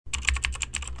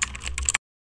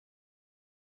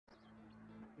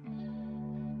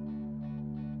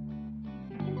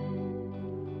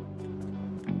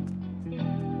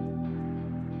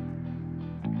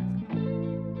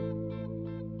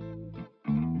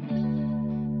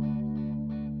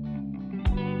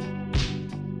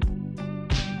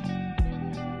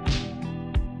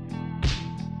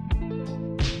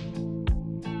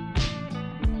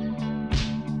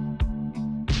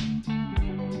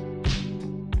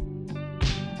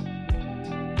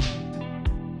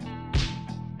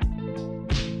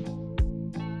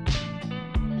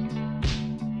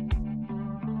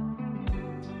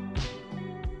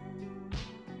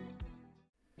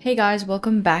Hey guys,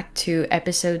 welcome back to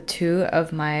episode 2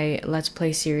 of my Let's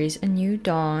Play series, A New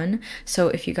Dawn. So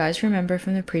if you guys remember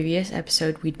from the previous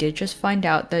episode, we did just find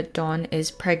out that Dawn is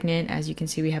pregnant. As you can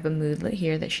see, we have a moodlet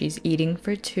here that she's eating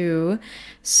for 2.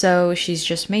 So she's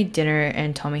just made dinner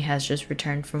and Tommy has just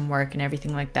returned from work and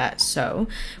everything like that. So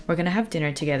we're gonna have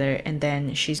dinner together and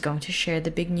then she's going to share the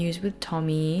big news with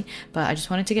Tommy. But I just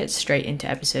wanted to get straight into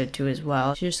episode 2 as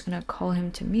well. She's just gonna call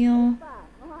him to meal.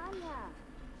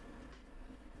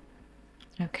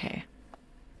 Okay,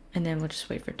 and then we'll just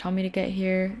wait for Tommy to get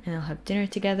here and they'll have dinner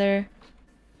together.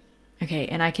 Okay,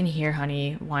 and I can hear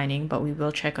Honey whining, but we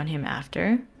will check on him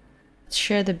after. Let's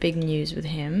share the big news with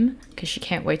him because she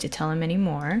can't wait to tell him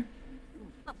anymore.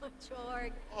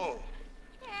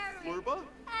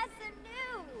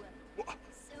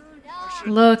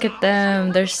 Look at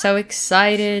them, they're so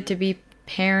excited to be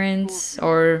parents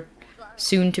or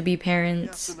soon to be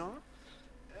parents.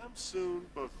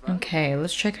 Okay,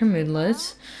 let's check her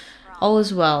moodlets. All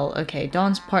is well. Okay,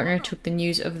 Dawn's partner took the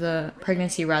news of the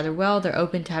pregnancy rather well. They're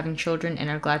open to having children and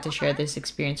are glad to share this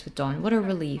experience with Dawn. What a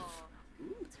relief.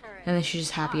 And then she's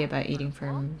just happy about eating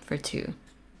for 2.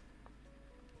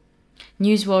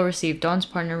 News well received. Dawn's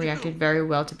partner reacted very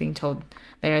well to being told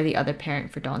they are the other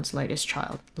parent for Dawn's latest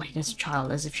child. Latest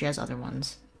child, as if she has other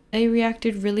ones. They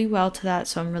reacted really well to that,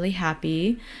 so I'm really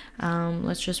happy.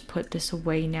 Let's just put this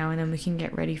away now and then we can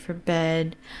get ready for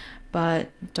bed. But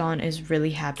Dawn is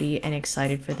really happy and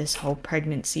excited for this whole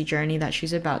pregnancy journey that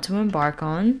she's about to embark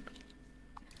on.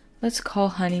 Let's call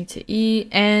Honey to eat.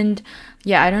 And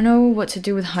yeah, I don't know what to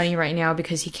do with Honey right now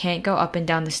because he can't go up and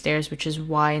down the stairs, which is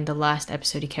why in the last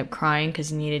episode he kept crying because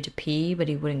he needed to pee, but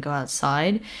he wouldn't go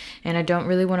outside. And I don't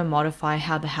really want to modify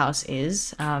how the house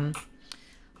is.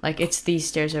 Like, it's these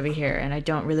stairs over here, and I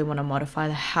don't really want to modify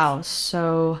the house,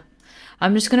 so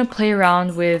I'm just gonna play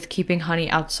around with keeping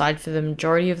Honey outside for the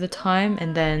majority of the time,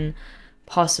 and then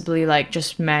possibly, like,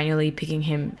 just manually picking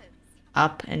him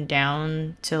up and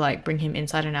down to, like, bring him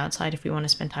inside and outside if we want to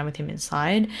spend time with him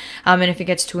inside. And if it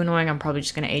gets too annoying, I'm probably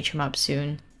just gonna age him up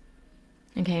soon.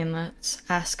 Okay, and let's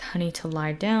ask Honey to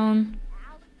lie down.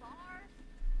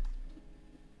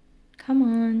 Come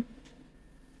on.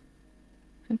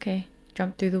 Okay.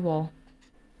 Jump through the wall.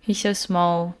 He's so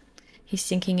small. He's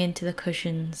sinking into the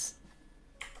cushions.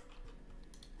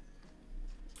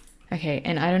 Okay,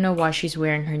 and I don't know why she's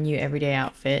wearing her new everyday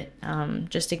outfit.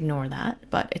 Just ignore that.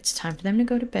 But it's time for them to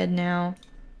go to bed now.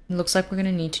 It looks like we're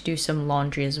gonna need to do some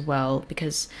laundry as well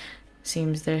because it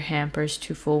seems their hamper's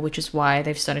too full, which is why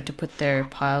they've started to put their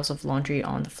piles of laundry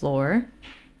on the floor.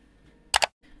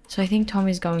 So I think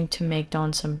Tommy's going to make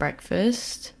Dawn some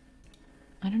breakfast.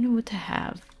 I don't know what to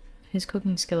have. His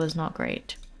cooking skill is not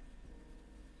great.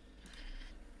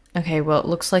 Okay, well, it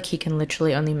looks like he can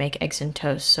literally only make eggs and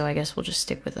toast, so I guess we'll just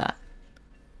stick with that.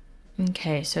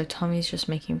 Okay, so Tommy's just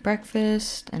making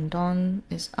breakfast, and Dawn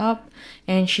is up,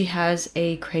 and she has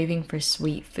a craving for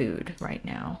sweet food right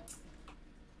now.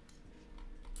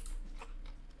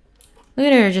 Look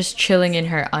at her just chilling in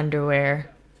her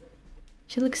underwear.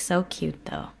 She looks so cute,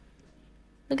 though.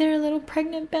 Look at her little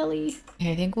pregnant belly.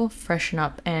 Okay, I think we'll freshen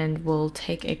up and we'll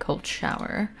take a cold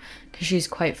shower because she's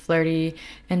quite flirty.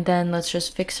 And then let's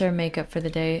just fix her makeup for the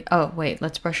day. Oh, wait,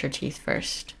 let's brush her teeth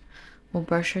first. We'll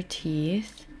brush her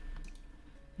teeth.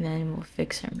 And then we'll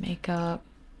fix her makeup.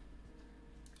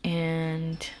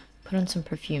 And put on some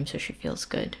perfume so she feels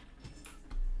good.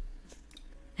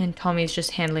 And Tommy's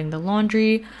just handling the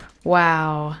laundry.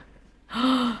 Wow.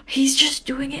 He's just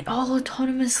doing it all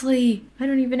autonomously. I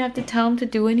don't even have to tell him to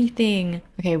do anything.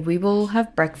 Okay, we will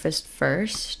have breakfast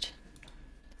first.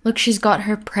 Look, she's got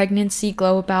her pregnancy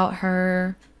glow about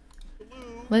her.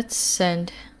 Let's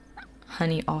send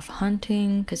Honey off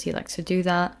hunting because he likes to do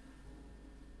that.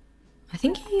 I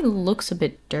think he looks a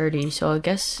bit dirty, so I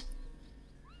guess...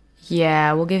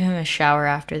 yeah, we'll give him a shower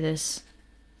after this.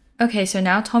 Okay, so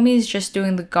now Tommy is just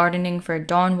doing the gardening for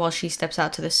Dawn while she steps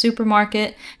out to the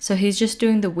supermarket. So he's just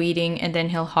doing the weeding and then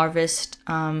he'll harvest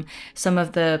some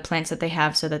of the plants that they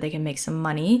have so that they can make some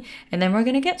money. And then we're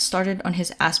going to get started on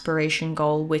his aspiration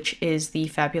goal, which is the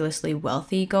fabulously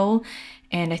wealthy goal.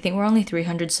 And I think we're only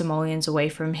 300 simoleons away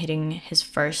from hitting his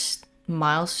first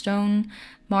milestone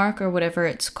mark or whatever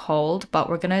it's called.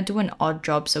 But we're going to do an odd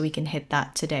job so we can hit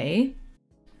that today.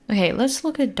 Okay, let's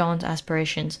look at Dawn's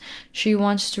aspirations. She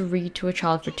wants to read to a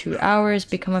child for 2 hours,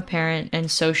 become a parent,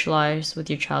 and socialize with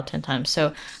your child 10 times.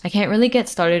 So I can't really get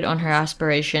started on her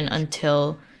aspiration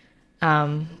until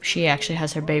she actually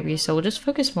has her baby. So we'll just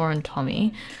focus more on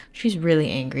Tommy. She's really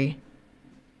angry.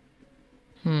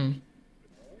 Maybe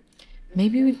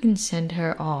we can send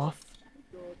her off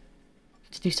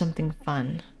to do something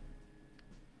fun.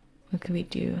 What could we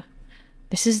do?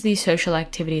 This is the social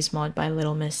activities mod by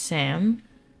Little Miss Sam.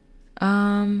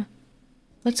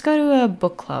 Let's go to a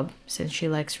book club since she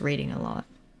likes reading a lot.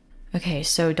 Okay,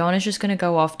 so Donna's just gonna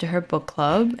go off to her book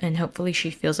club and hopefully she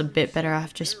feels a bit better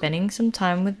after spending some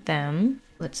time with them.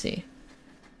 Let's see.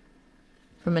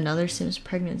 From another Sim's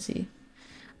pregnancy.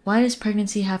 Why does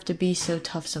pregnancy have to be so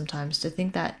tough sometimes? To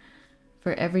think that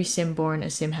for every Sim born, a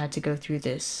Sim had to go through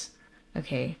this.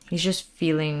 Okay, he's just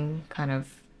feeling kind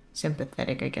of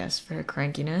sympathetic, I guess, for her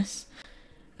crankiness.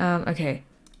 Okay,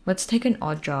 let's take an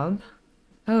odd job.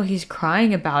 Oh, he's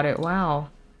crying about it. Wow.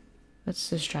 Let's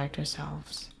distract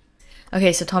ourselves.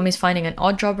 Okay, so Tommy's finding an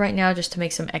odd job right now just to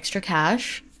make some extra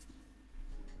cash.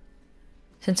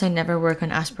 Since I never work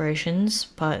on aspirations,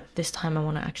 but this time I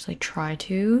want to actually try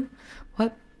to.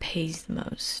 What pays the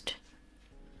most?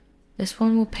 This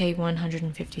one will pay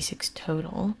 156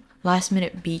 total. Last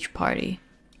minute beach party.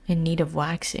 In need of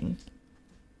waxing.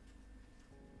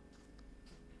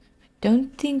 I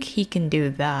don't think he can do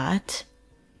that.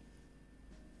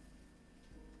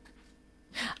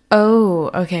 Oh,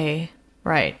 okay.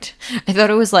 Right. I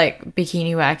thought it was like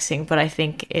bikini waxing, but I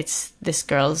think it's this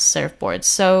girl's surfboard.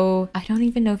 So I don't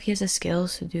even know if he has the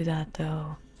skills to do that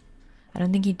though. I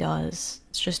don't think he does.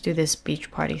 Let's just do this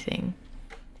beach party thing.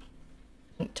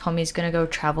 Tommy's gonna go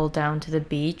travel down to the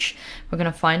beach. We're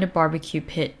gonna find a barbecue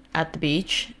pit at the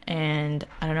beach and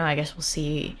I don't know, I guess we'll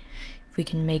see if we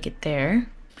can make it there.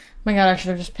 Oh my god, I should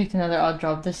have just picked another odd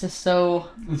job. This is so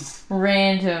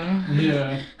random.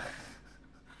 Yeah.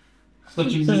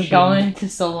 Such a mission. Going to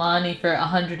Solani for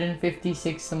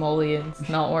 156 simoleons.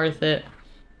 Not worth it.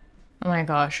 Oh my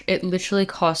gosh. It literally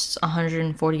costs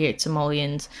 148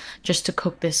 simoleons just to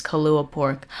cook this Kahlua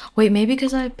pork. Wait, maybe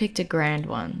because I picked a grand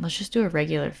one. Let's just do a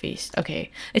regular feast.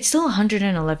 Okay. It's still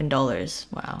 $111.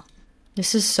 Wow.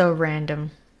 This is so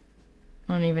random.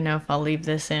 I don't even know if I'll leave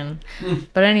this in.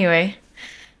 But anyway.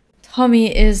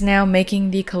 Tommy is now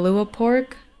making the Kahlua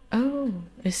pork. Oh,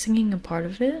 is singing a part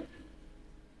of it?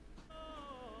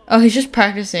 Oh, he's just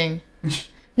practicing.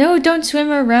 No, don't swim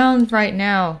around right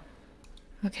now.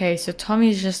 Okay, so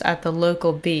Tommy's just at the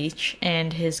local beach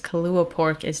and his Kahlua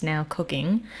pork is now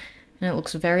cooking. And it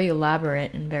looks very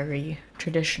elaborate and very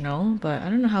traditional, but I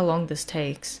don't know how long this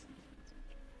takes.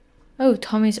 Oh,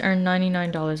 Tommy's earned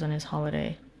 $99 on his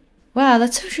holiday. Wow,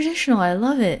 that's so traditional. I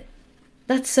love it.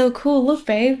 That's so cool. Look,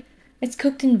 babe. It's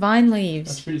cooked in vine leaves.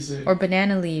 That's pretty sick. Or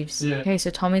banana leaves. Yeah. Okay, so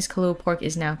Tommy's Kahlua pork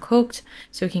is now cooked,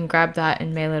 so we can grab that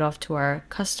and mail it off to our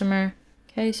customer.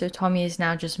 Okay, so Tommy is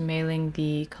now just mailing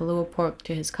the Kahlua pork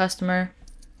to his customer.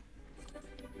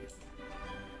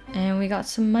 And we got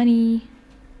some money.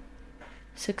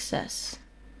 Success.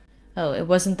 Oh, it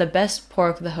wasn't the best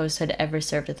pork the host had ever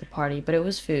served at the party, but it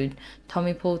was food.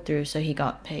 Tommy pulled through, so he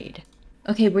got paid.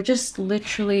 Okay, we're just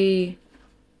literally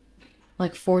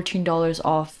like $14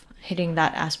 off hitting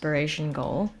that aspiration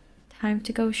goal. Time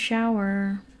to go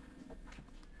shower.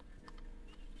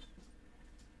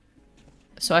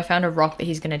 So I found a rock that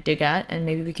he's gonna dig at and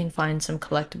maybe we can find some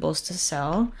collectibles to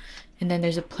sell. And then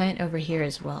there's a plant over here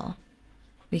as well.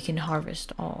 We can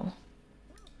harvest all.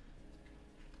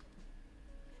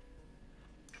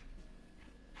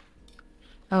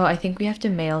 Oh, I think we have to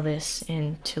mail this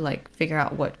in to like figure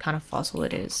out what kind of fossil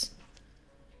it is.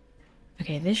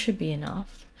 Okay, this should be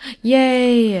enough.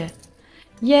 Yay!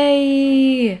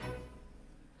 Yay!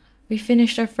 We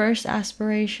finished our first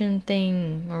aspiration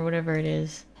thing, or whatever it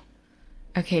is.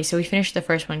 Okay, so we finished the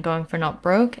first one, going for not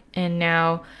broke, and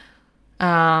now,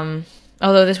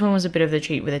 although this one was a bit of the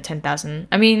cheat with a 10,000.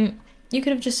 I mean, you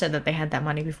could have just said that they had that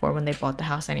money before when they bought the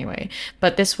house anyway.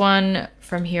 But this one,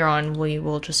 from here on, we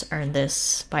will just earn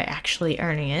this by actually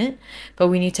earning it. But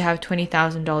we need to have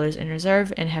 $20,000 in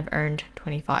reserve and have earned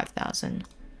 25,000.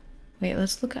 Wait,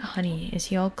 let's look at Honey. Is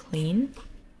he all clean?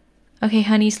 Okay,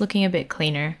 Honey's looking a bit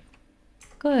cleaner.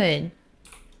 Good.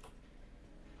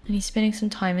 And he's spending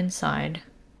some time inside.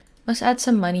 Let's add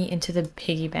some money into the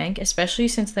piggy bank, especially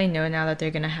since they know now that they're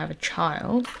gonna have a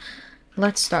child.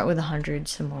 Let's start with 100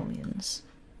 simoleons.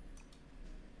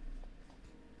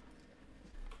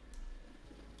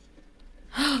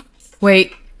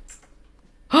 Wait.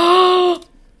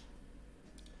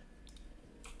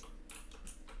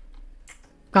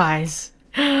 Guys,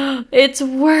 it's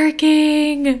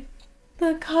working!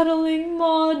 The cuddling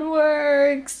mod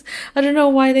works! I don't know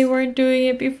why they weren't doing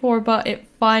it before, but it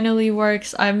finally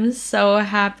works. I'm so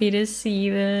happy to see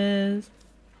this.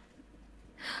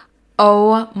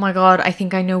 Oh my god, I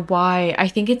think I know why. I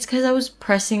think it's because I was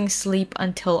pressing sleep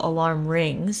until alarm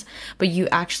rings, but you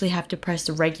actually have to press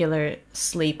the regular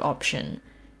sleep option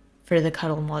for the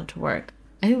cuddle mod to work.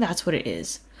 I think that's what it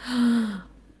is.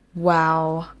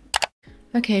 Wow.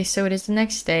 Okay, so it is the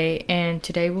next day, and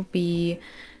today will be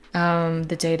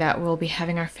the day that we'll be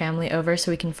having our family over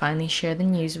so we can finally share the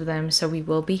news with them. So we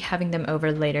will be having them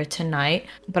over later tonight.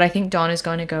 But I think Dawn is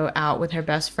going to go out with her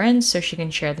best friends so she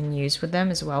can share the news with them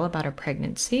as well about her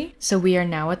pregnancy. So we are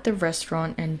now at the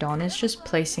restaurant and Dawn is just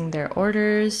placing their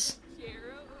orders.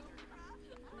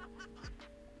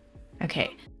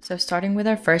 Okay, so starting with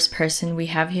our first person, we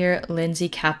have here Lindsay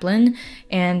Kaplan,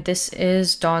 and this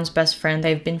is Dawn's best friend.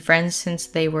 They've been friends since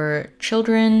they were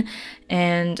children,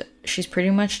 and she's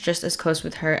pretty much just as close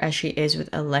with her as she is with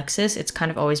Alexis. It's kind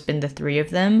of always been the three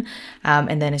of them,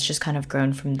 and then it's just kind of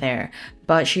grown from there.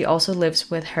 But she also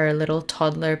lives with her little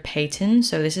toddler Peyton.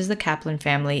 So this is the Kaplan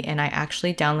family, and I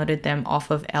actually downloaded them off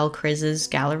of El Criz's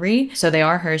gallery. So they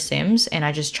are her Sims, and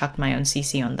I just chucked my own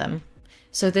CC on them.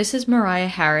 So this is Mariah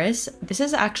Harris. This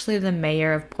is actually the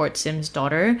mayor of Port Sim's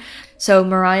daughter. So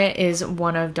Mariah is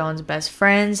one of Dawn's best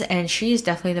friends, and she is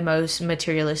definitely the most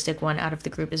materialistic one out of the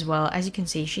group as well. As you can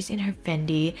see, she's in her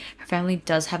Fendi. Her family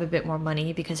does have a bit more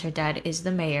money because her dad is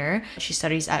the mayor. She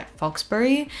studies at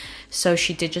Foxbury, so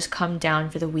she did just come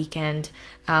down for the weekend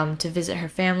to visit her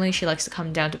family. She likes to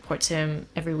come down to Port Sim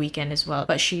every weekend as well,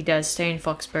 but she does stay in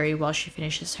Foxbury while she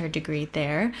finishes her degree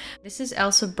there. This is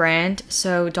Elsa Brandt.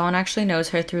 So Dawn actually knows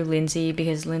her through Lindsay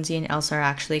because Lindsay and Elsa are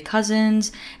actually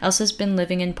cousins. Elsa's been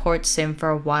living in Port Sim for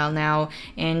a while now,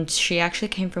 and she actually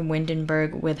came from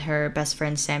Windenburg with her best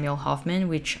friend Samuel Hoffman,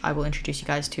 which I will introduce you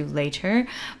guys to later.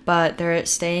 But they're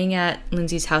staying at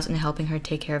Lindsay's house and helping her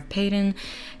take care of Peyton.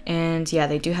 And yeah,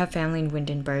 they do have family in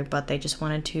Windenburg, but they just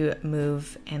wanted to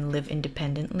move and live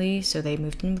independently, so they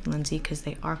moved in with Lindsay because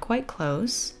they are quite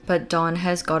close. But Dawn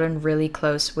has gotten really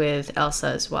close with Elsa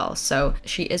as well, so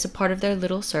she is a part of their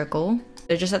little circle.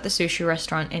 They're just at the sushi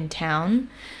restaurant in town,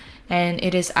 and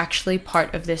it is actually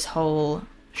part of this whole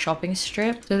shopping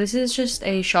strip. So this is just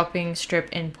a shopping strip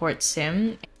in Port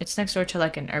Sim. It's next door to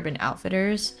like an Urban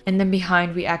Outfitters, and then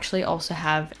behind we actually also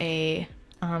have a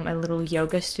little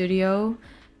yoga studio.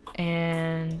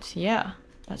 And yeah,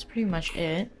 that's pretty much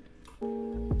it.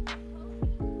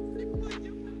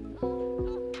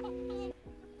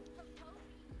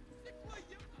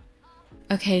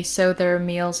 Okay, so their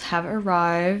meals have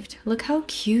arrived. Look how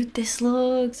cute this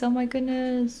looks. Oh my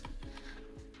goodness.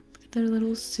 Look at their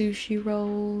little sushi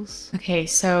rolls. Okay,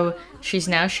 so she's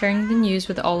now sharing the news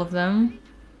with all of them.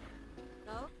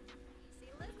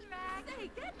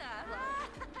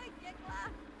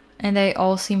 And they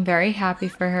all seem very happy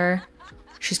for her.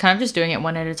 She's kind of just doing it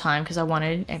one at a time because I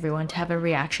wanted everyone to have a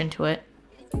reaction to it.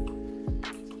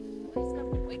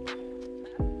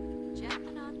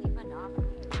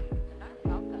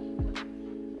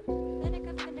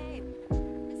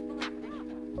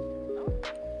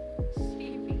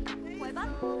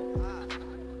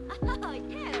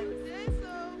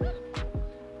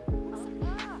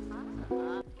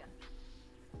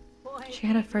 She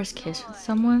had a first kiss with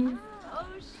someone.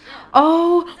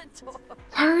 Oh,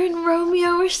 her and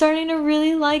Romeo are starting to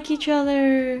really like each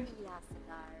other.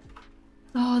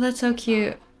 Oh, that's so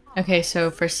cute. Okay,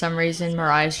 so for some reason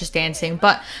Mariah's just dancing,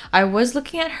 but I was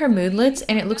looking at her moodlets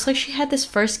and it looks like she had this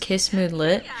first kiss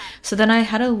moodlet. So then I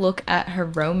had a look at her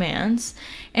romance,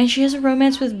 and she has a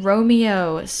romance with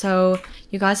Romeo. So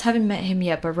you guys haven't met him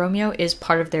yet, but Romeo is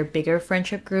part of their bigger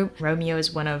friendship group. Romeo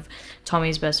is one of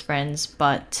Tommy's best friends,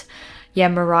 but yeah,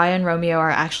 Mariah and Romeo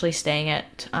are actually staying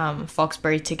at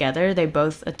Foxbury together. They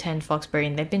both attend Foxbury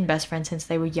and they've been best friends since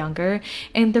they were younger.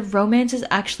 And the romance is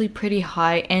actually pretty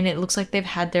high, and it looks like they've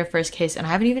had their first kiss, and I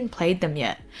haven't even played them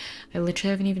yet. I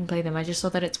literally haven't even played them. I just saw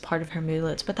that it's part of her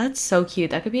moodlets, but that's so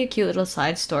cute. That could be a cute little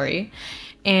side story.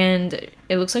 And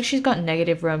it looks like she's got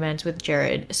negative romance with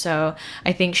Jared. So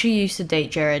I think she used to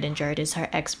date Jared, and Jared is her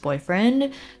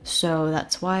ex-boyfriend. So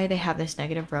that's why they have this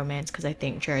negative romance, because I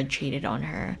think Jared cheated on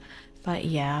her. But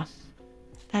yeah,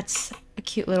 that's a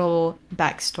cute little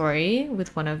backstory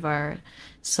with one of our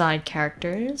side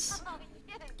characters.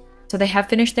 So they have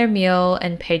finished their meal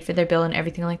and paid for their bill and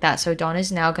everything like that. So Dawn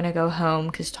is now gonna go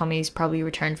home because Tommy's probably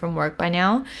returned from work by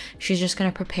now. She's just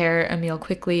gonna prepare a meal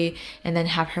quickly and then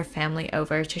have her family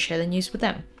over to share the news with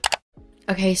them.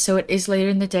 Okay, so it is later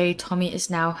in the day. Tommy is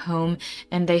now home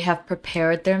and they have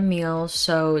prepared their meals.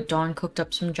 So Dawn cooked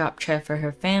up some japchae for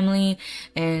her family,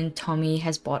 and Tommy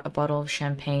has bought a bottle of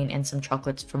champagne and some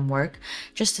chocolates from work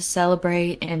just to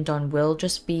celebrate, and Dawn will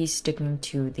just be sticking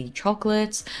to the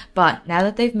chocolates. But now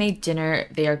that they've made dinner,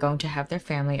 they are going to have their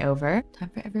family over. Time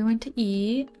for everyone to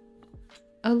eat.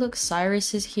 Oh look,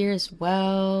 Cyrus is here as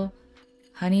well.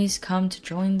 Honey's come to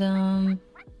join them.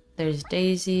 There's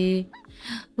Daisy.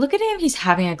 Look at him, he's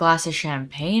having a glass of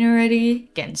champagne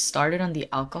already, getting started on the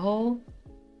alcohol.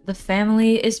 The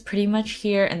family is pretty much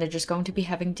here and they're just going to be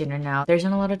having dinner now. There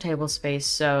isn't a lot of table space,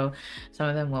 so some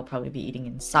of them will probably be eating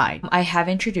inside. I have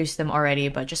introduced them already,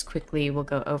 but just quickly we'll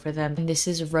go over them. And this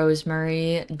is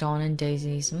Rosemary, Dawn and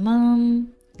Daisy's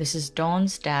mom. This is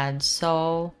Dawn's dad,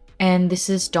 Saul. And this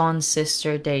is Dawn's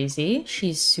sister, Daisy.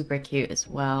 She's super cute as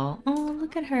well. Oh,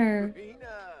 look at her.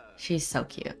 She's so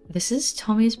cute. This is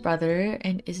Tommy's brother,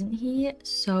 and isn't he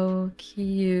so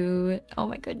cute? Oh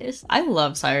my goodness. I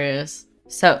love Cyrus.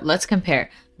 So let's compare.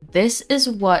 This is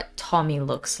what Tommy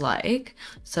looks like.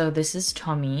 So this is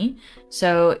Tommy.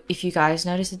 So if you guys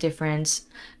notice a difference,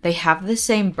 they have the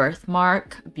same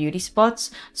birthmark beauty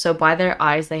spots. So by their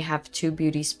eyes, they have 2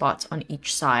 beauty spots on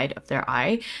each side of their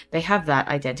eye. They have that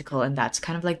identical, and that's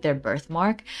kind of like their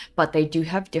birthmark, but they do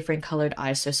have different colored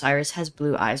eyes. So Cyrus has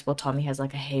blue eyes while Tommy has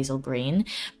like a hazel green,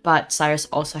 but Cyrus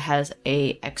also has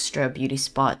a extra beauty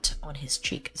spot on his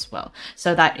cheek as well.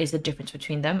 So that is the difference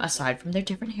between them, aside from their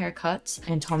different haircuts.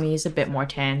 And Tommy is a bit more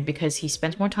tan because he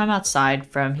spends more time outside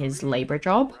from his labor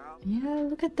job. Yeah,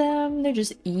 look at them. They're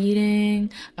just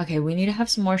eating. Okay, we need to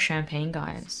have some more champagne,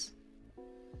 guys.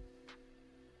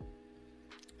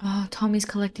 Oh, Tommy's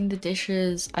collecting the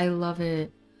dishes. I love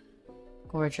it.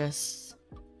 Gorgeous.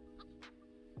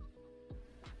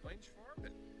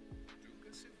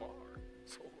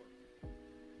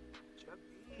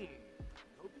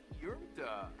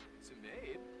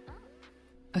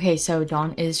 Okay, so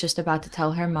Dawn is just about to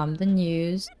tell her mom the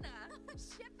news.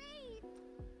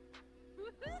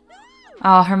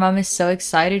 Oh, her mom is so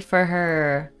excited for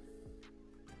her.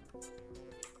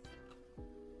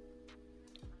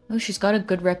 Oh, she's got a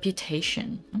good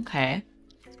reputation. Okay.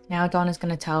 Now Dawn is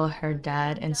gonna tell her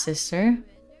dad and sister.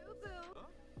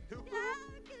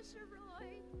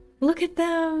 Look at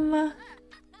them!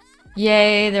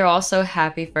 Yay, they're all so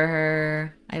happy for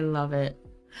her. I love it.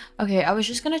 Okay, I was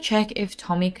just gonna check if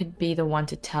Tommy could be the one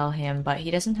to tell him, but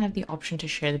he doesn't have the option to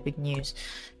share the big news.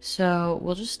 So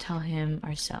we'll just tell him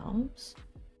ourselves.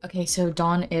 Okay, so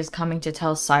Dawn is coming to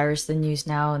tell Cyrus the news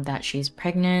now that she's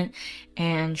pregnant,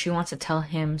 and she wants to tell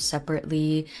him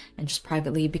separately and just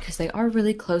privately because they are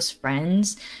really close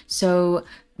friends. So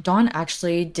Dawn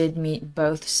actually did meet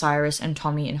both Cyrus and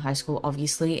Tommy in high school,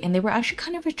 obviously, and they were actually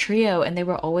kind of a trio and they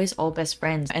were always all best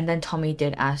friends. And then Tommy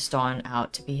did ask Dawn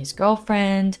out to be his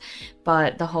girlfriend,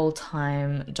 but the whole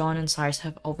time, Dawn and Cyrus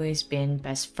have always been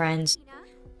best friends.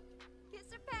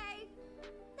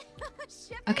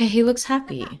 Okay, he looks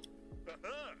happy.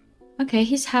 Okay,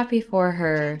 he's happy for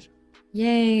her.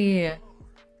 Yay.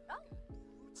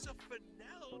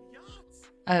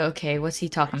 Oh, okay, what's he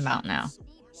talking about now?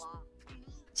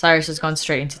 Cyrus has gone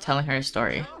straight into telling her a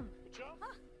story.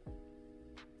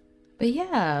 But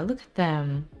yeah, look at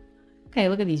them. Okay,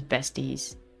 look at these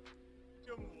besties.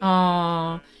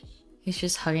 Aww. He's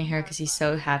just hugging her because he's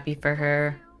so happy for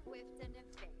her.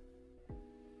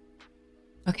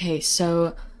 Okay,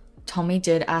 so Tommy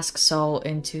did ask Saul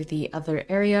into the other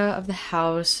area of the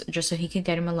house just so he could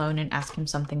get him alone and ask him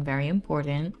something very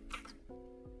important.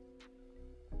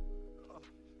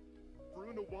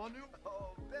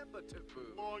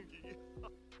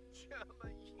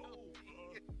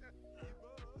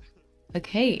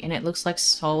 Okay, and it looks like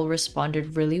Saul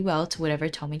responded really well to whatever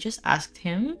Tommy just asked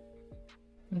him.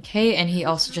 Okay, and he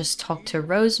also just talked to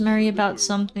Rosemary about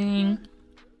something.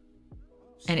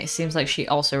 And it seems like she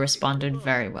also responded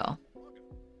very well.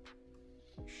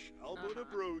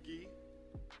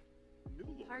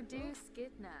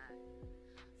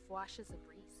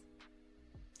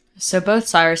 So both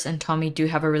Cyrus and Tommy do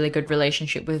have a really good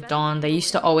relationship with Dawn. They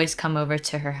used to always come over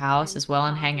to her house as well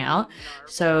and hang out.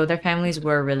 So their families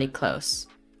were really close.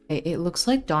 It looks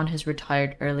like Dawn has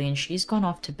retired early and she's gone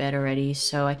off to bed already.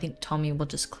 So I think Tommy will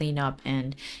just clean up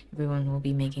and everyone will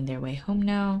be making their way home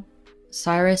now.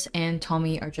 Cyrus and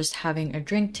Tommy are just having a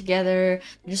drink together.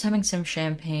 They're just having some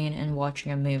champagne and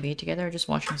watching a movie together, just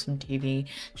watching some TV,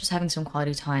 just having some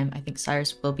quality time. I think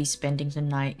Cyrus will be spending the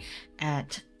night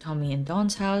at Tommy and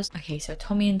Dawn's house. Okay, so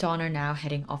Tommy and Dawn are now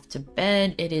heading off to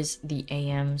bed. It is the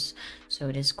AMs, so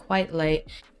it is quite late.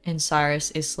 And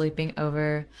Cyrus is sleeping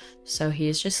over. So he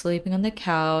is just sleeping on the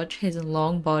couch, his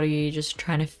long body just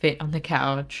trying to fit on the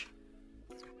couch.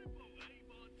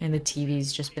 And the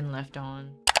TV's just been left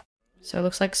on. So it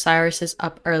looks like Cyrus is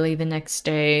up early the next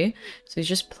day. So he's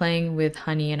just playing with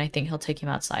Honey and I think he'll take him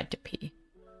outside to pee.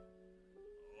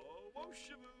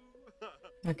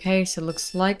 Okay, so it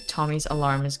looks like Tommy's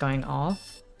alarm is going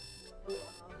off.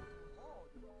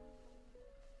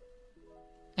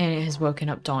 And it has woken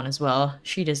up Dawn as well.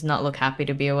 She does not look happy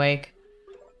to be awake.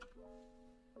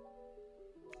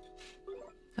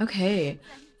 Okay,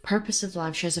 Purpose of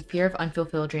life. She has a fear of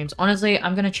unfulfilled dreams. Honestly,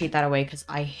 I'm gonna cheat that away because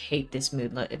I hate this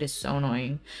moodlet. It is so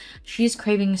annoying. She's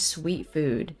craving sweet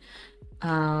food.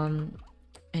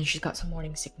 And she's got some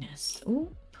morning sickness.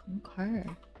 Ooh, okay.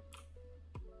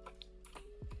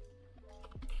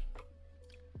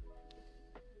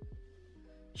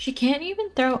 She can't even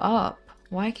throw up.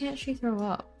 Why can't she throw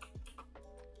up?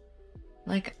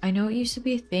 Like, I know it used to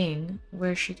be a thing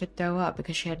where she could throw up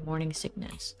because she had morning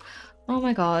sickness. Oh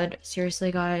my god.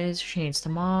 Seriously, guys. She needs to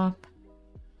mop.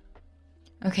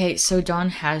 Okay, so Dawn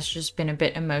has just been a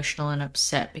bit emotional and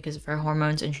upset because of her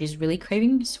hormones, and she's really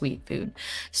craving sweet food.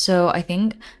 So I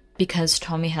think because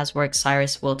Tommy has work,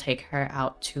 Cyrus will take her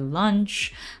out to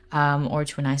lunch, or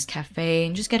to a nice cafe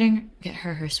and just get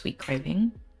her her sweet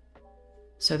craving.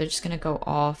 So they're just gonna go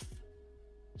off.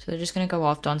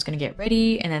 Dawn's gonna get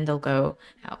ready, and then they'll go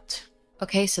out.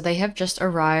 Okay, so they have just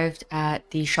arrived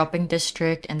at the shopping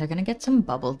district, and they're gonna get some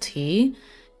bubble tea.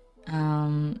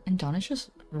 And Dawn is just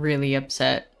really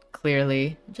upset,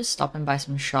 clearly. Just stopping by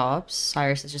some shops.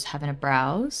 Cyrus is just having a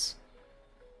browse.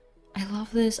 I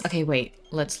love this. Okay, wait.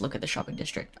 Let's look at the shopping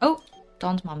district. Oh,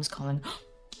 Dawn's mom is calling.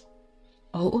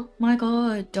 Oh my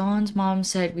god, Dawn's mom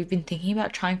said, we've been thinking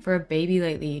about trying for a baby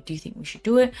lately. Do you think we should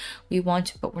do it? We want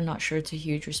to, but we're not sure. It's a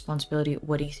huge responsibility.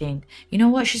 What do you think? You know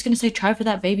what? She's gonna say try for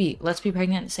that baby. Let's be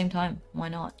pregnant at the same time. Why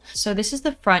not? So this is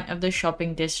the front of the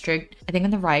shopping district. I think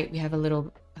on the right we have a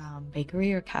little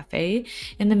bakery or cafe.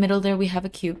 In the middle there we have a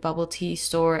cute bubble tea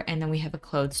store, and then we have a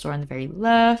clothes store on the very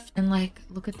left. And like,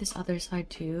 look at this other side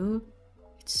too.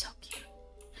 It's so cute.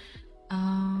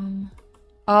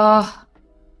 Oh,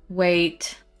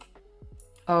 wait.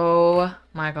 Oh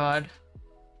my god.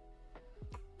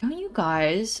 Don't you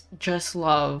guys just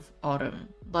love autumn?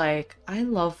 Like, I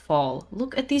love fall.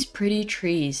 Look at these pretty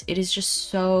trees. It is just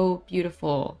so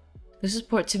beautiful. This is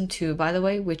Port Sim 2, by the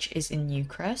way, which is in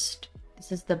Newcrest.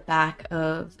 This is the back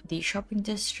of the shopping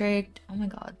district. Oh my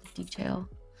god, the detail.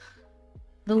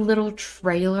 The little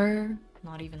trailer.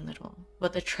 Not even little,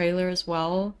 but the trailer as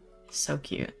well. So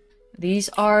cute. These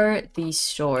are the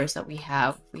stores that we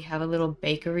have. We have a little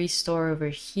bakery store over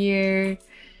here.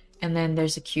 And then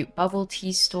there's a cute bubble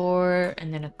tea store.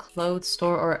 And then a clothes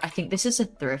store. Or I think this is a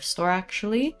thrift store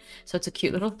actually. So it's a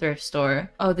cute little thrift store.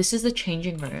 Oh, this is the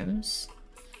changing rooms.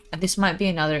 This might be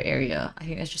another area. I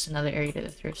think that's just another area to the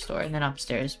thrift store. And then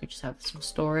upstairs we just have some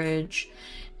storage.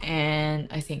 And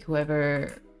I think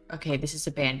whoever... Okay, this is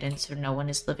abandoned, so no one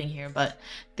is living here. But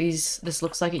this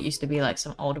looks like it used to be like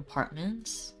some old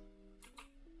apartments.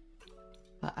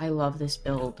 But I love this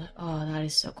build. Oh, that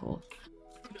is so cool.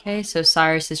 Okay, so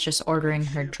Cyrus is just ordering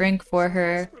her drink for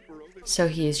her. So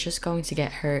he is just going to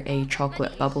get her a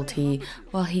chocolate bubble tea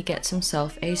while he gets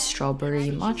himself a strawberry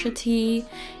matcha tea.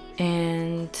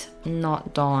 And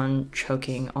not Dawn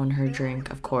choking on her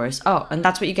drink, of course. Oh, and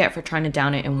that's what you get for trying to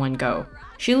down it in one go.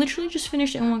 She literally just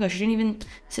finished it in one go. She didn't even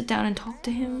sit down and talk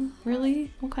to him.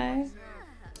 Really? Okay.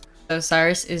 So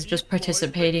Cyrus is just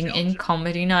participating in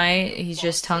comedy night. He's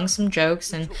just telling some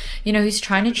jokes, and you know, he's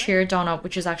trying to cheer Dawn up,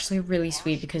 which is actually really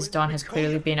sweet because Dawn has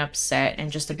clearly been upset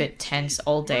and just a bit tense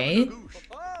all day.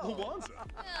 Oh,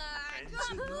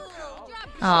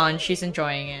 and she's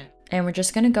enjoying it. And we're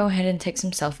just gonna go ahead and take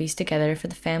some selfies together for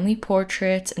the family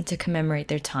portraits and to commemorate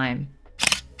their time.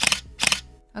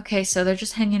 Okay, so they're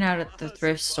just hanging out at the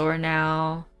thrift store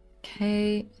now.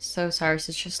 Okay, so Cyrus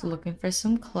is just looking for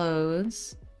some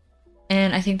clothes.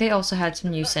 And I think they also had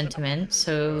some new sentiments,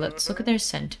 so let's look at their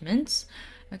sentiments.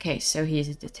 Okay, so he is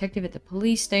a detective at the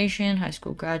police station, high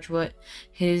school graduate.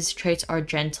 His traits are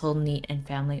gentle, neat, and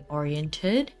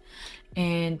family-oriented.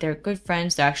 And they're good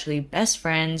friends. They're actually best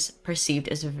friends, perceived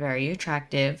as very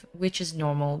attractive, which is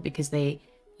normal because they,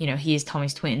 you know, he is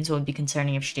Tommy's twin, so it would be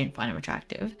concerning if she didn't find him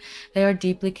attractive. They are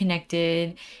deeply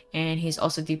connected, and he's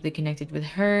also deeply connected with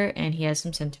her, and he has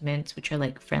some sentiments which are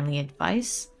like friendly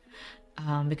advice.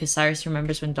 Because Cyrus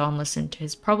remembers when Dawn listened to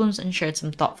his problems and shared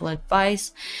some thoughtful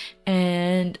advice,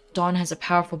 and Dawn has a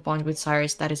powerful bond with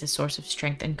Cyrus that is a source of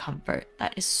strength and comfort.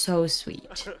 That is so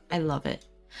sweet. I love it.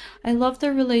 I love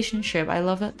their relationship. I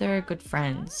love that they're good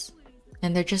friends.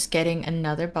 And they're just getting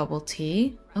another bubble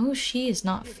tea. Oh, she is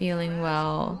not feeling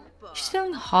well. She's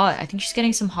feeling hot. I think she's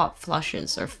getting some hot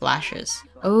flushes or flashes.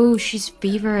 Oh, she's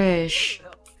feverish.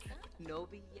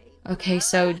 Okay,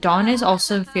 so Dawn is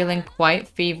also feeling quite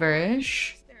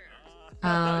feverish. So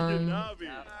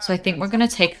I think we're gonna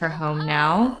take her home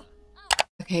now.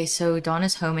 Okay, so Dawn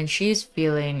is home and she's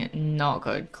feeling not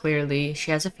good, clearly. She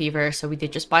has a fever, so we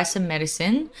did just buy some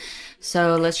medicine.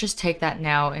 So let's just take that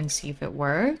now and see if it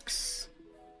works.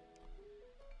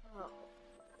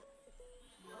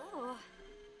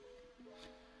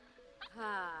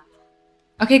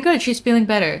 Okay, good. She's feeling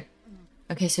better.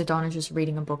 Okay, so Donna's just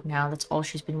reading a book now. That's all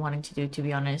she's been wanting to do, to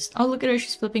be honest. Oh, look at her.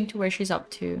 She's flipping to where she's up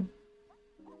to.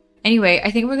 Anyway, I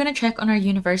think we're gonna check on our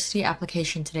university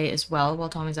application today as well while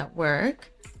Tommy's at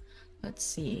work. Let's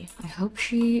see. I hope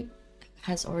she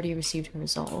has already received her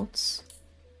results.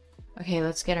 Okay,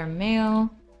 let's get our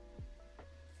mail.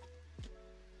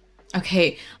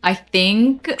 Okay, I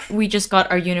think we just got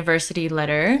our university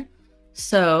letter.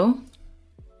 So,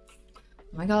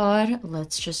 oh my god,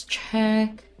 let's just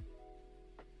check.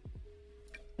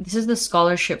 This is the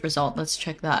scholarship result. Let's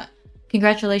check that.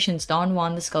 Congratulations, Dawn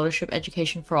won the scholarship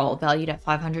Education for All, valued at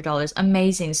 $500.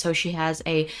 Amazing. So she has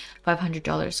a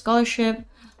 $500 scholarship.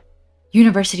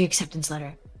 University acceptance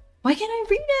letter. Why can't I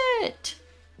read it?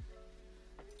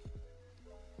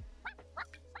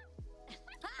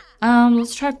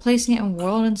 Let's try placing it in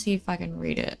world and see if I can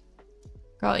read it.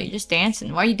 Girl, you're just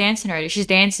dancing. Why are you dancing already? She's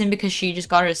dancing because she just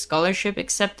got her scholarship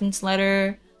acceptance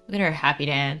letter. Look at her happy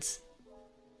dance.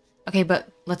 Okay, but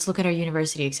let's look at our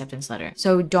university acceptance letter.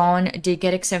 So Dawn did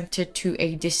get accepted to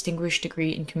a distinguished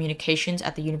degree in communications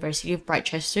at the University of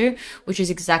Britechester, which is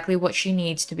exactly what she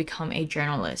needs to become a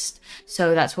journalist.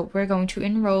 So that's what we're going to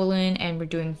enroll in, and we're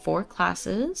doing 4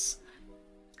 classes.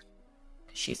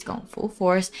 She's going full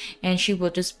force, and she will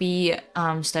just be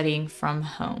studying from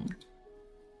home.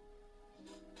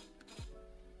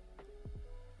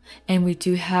 And we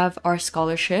do have our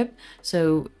scholarship.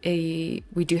 So we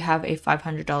do have a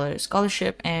 $500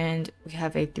 scholarship, and we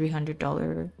have a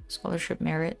 $300 scholarship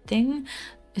merit thing.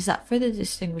 Is that for the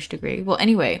distinguished degree? Well,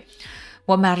 anyway,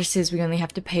 what matters is we only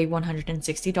have to pay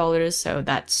 $160, so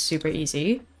that's super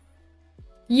easy.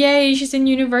 Yay, she's in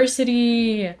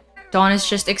university! Dawn is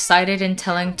just excited and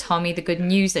telling Tommy the good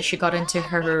news that she got into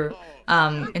her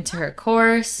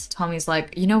course. Tommy's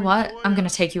like, you know what? I'm gonna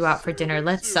take you out for dinner.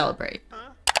 Let's celebrate.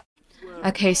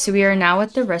 Okay, so we are now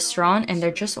at the restaurant and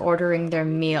they're just ordering their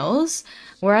meals.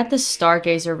 We're at the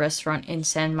Stargazer restaurant in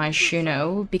San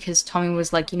Myshuno because Tommy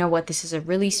was like, you know what, this is a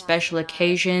really special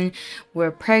occasion.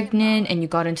 We're pregnant and you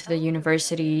got into the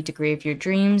university degree of your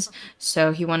dreams.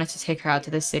 So he wanted to take her out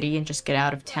to the city and just get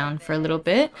out of town for a little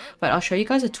bit. But I'll show you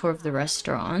guys a tour of the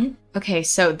restaurant. Okay,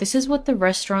 so this is what the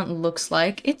restaurant looks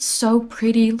like. It's so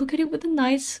pretty. Look at it with a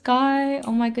nice sky.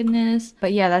 Oh my goodness.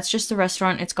 But yeah, that's just the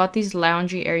restaurant. It's got these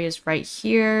loungy areas right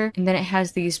here. And then it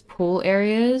has these pool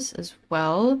areas as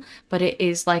well. But it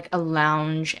is like a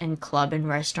lounge and club and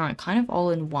restaurant kind of all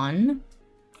in one.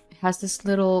 It has this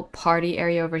little party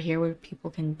area over here where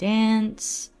people can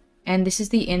dance. And this is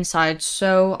the inside.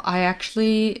 So I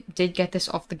actually did get this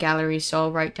off the gallery, so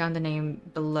I'll write down the name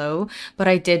below, but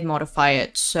I did modify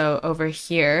it. So over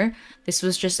here, this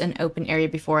was just an open area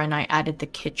before and I added the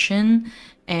kitchen,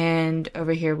 and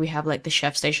over here we have like the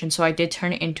chef station. So I did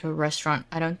turn it into a restaurant.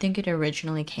 I don't think it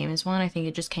originally came as one. I think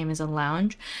it just came as a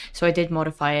lounge. So I did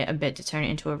modify it a bit to turn it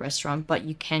into a restaurant, but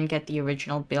you can get the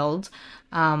original build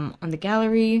on the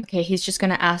gallery. Okay, he's just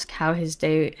gonna ask how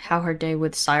her day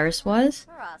with Cyrus was.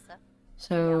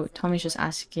 So Tommy's just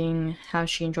asking how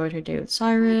she enjoyed her day with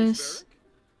Cyrus.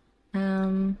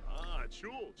 And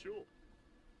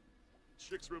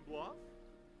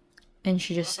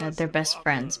she just said they're best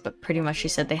friends, but pretty much she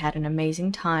said they had an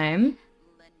amazing time.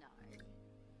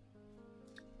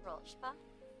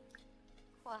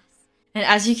 And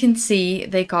as you can see,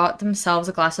 they got themselves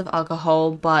a glass of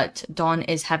alcohol, but Dawn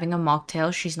is having a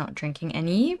mocktail. She's not drinking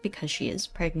any because she is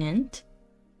pregnant.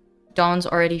 Dawn's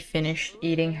already finished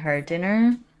eating her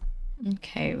dinner.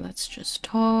 Okay, let's just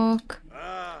talk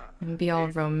and be all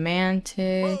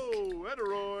romantic.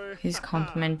 He's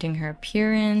complimenting her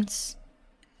appearance.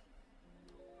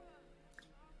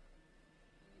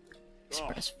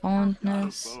 Express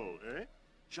fondness.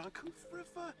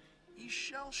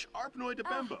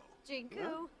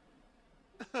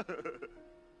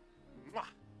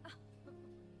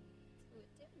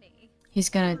 He's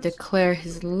gonna declare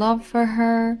his love for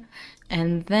her,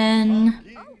 and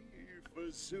then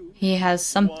he has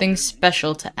something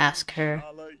special to ask her.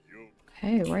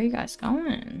 Okay, where are you guys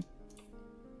going?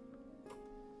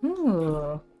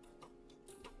 Ooh.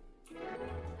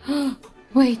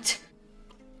 Wait.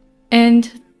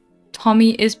 And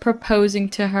Tommy is proposing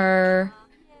to her.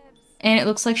 And it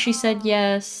looks like she said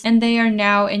yes. And they are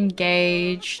now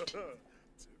engaged.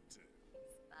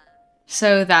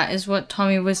 So that is what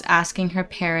Tommy was asking her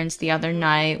parents the other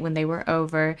night when they were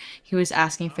over. He was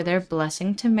asking for their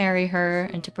blessing to marry her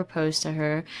and to propose to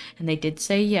her. And they did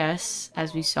say yes,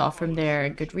 as we saw from their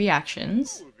good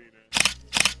reactions.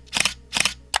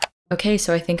 Okay,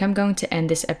 so I think I'm going to end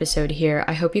this episode here.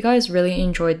 I hope you guys really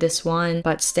enjoyed this one,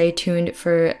 but stay tuned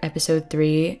for episode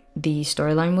 3. The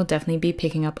storyline will definitely be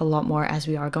picking up a lot more as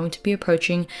we are going to be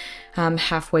approaching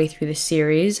halfway through the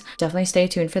series. Definitely stay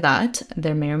tuned for that.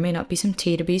 There may or may not be some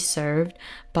tea to be served,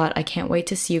 but I can't wait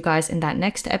to see you guys in that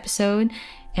next episode,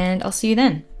 and I'll see you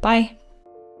then. Bye!